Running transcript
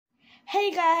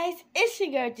Hey guys, it's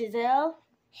your girl Giselle.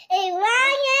 Hey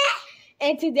Ryan!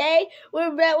 And today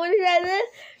we're back with another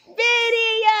video!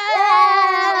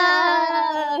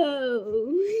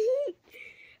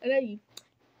 I love you.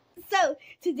 So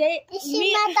today we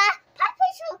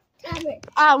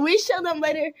show them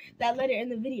that later in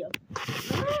the video.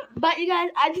 But you guys,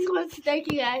 I just want to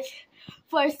thank you guys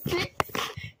for six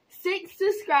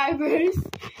subscribers.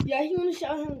 Yeah, he want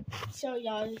to show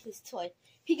y'all his toy.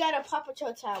 He got a Paw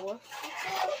Patrol towel.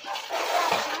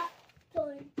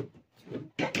 Okay,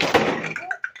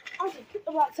 put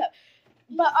the box up.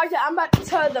 But okay, I'm about to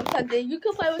tell them something. You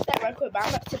can play with that real quick, but I'm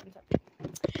about to tell them something.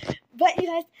 But you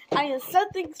guys, I am so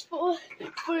thankful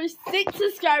for 6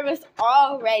 subscribers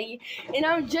already. And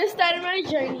I'm just starting my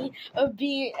journey of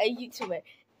being a YouTuber.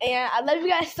 And I love you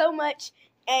guys so much.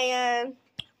 And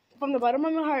from the bottom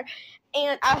of my heart.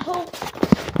 And I hope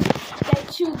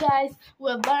that you guys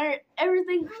will learn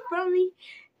everything from me.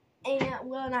 And,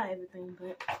 well, not everything,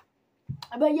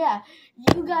 but yeah,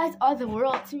 you guys are the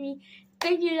world to me.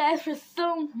 Thank you guys for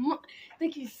so much.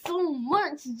 Thank you so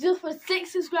much just for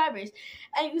 6 subscribers.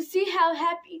 And you see how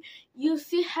happy, you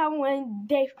see how when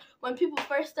people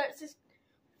first starts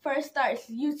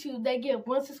YouTube, they get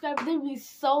 1 subscriber, they be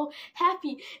so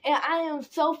happy. And I am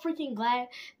so freaking glad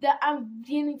that I'm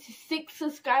getting to 6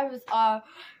 subscribers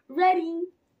already.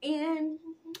 And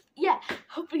yeah,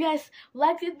 hope you guys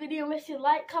like this video. Make sure to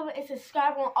like, comment, and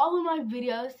subscribe on all of my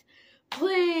videos.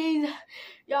 Please,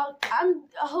 y'all, I'm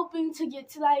hoping to get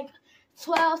to like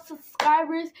 12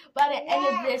 subscribers by the end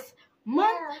of this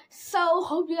month. So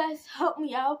hope you guys help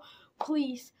me out,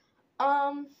 please.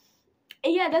 And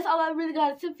yeah, that's all I really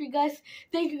got to say for you guys.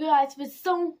 Thank you guys for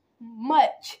so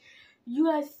much. You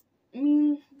guys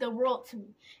mean the world to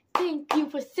me. Thank you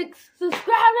for 6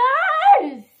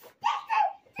 subscribers.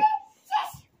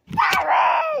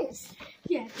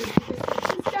 Yeah, thank you for 6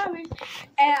 subscribers.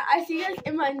 And I see you guys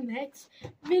in my next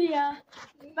video.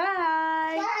 Bye.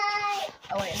 Bye.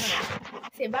 Oh wait, hold on.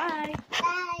 Say bye.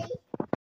 Bye.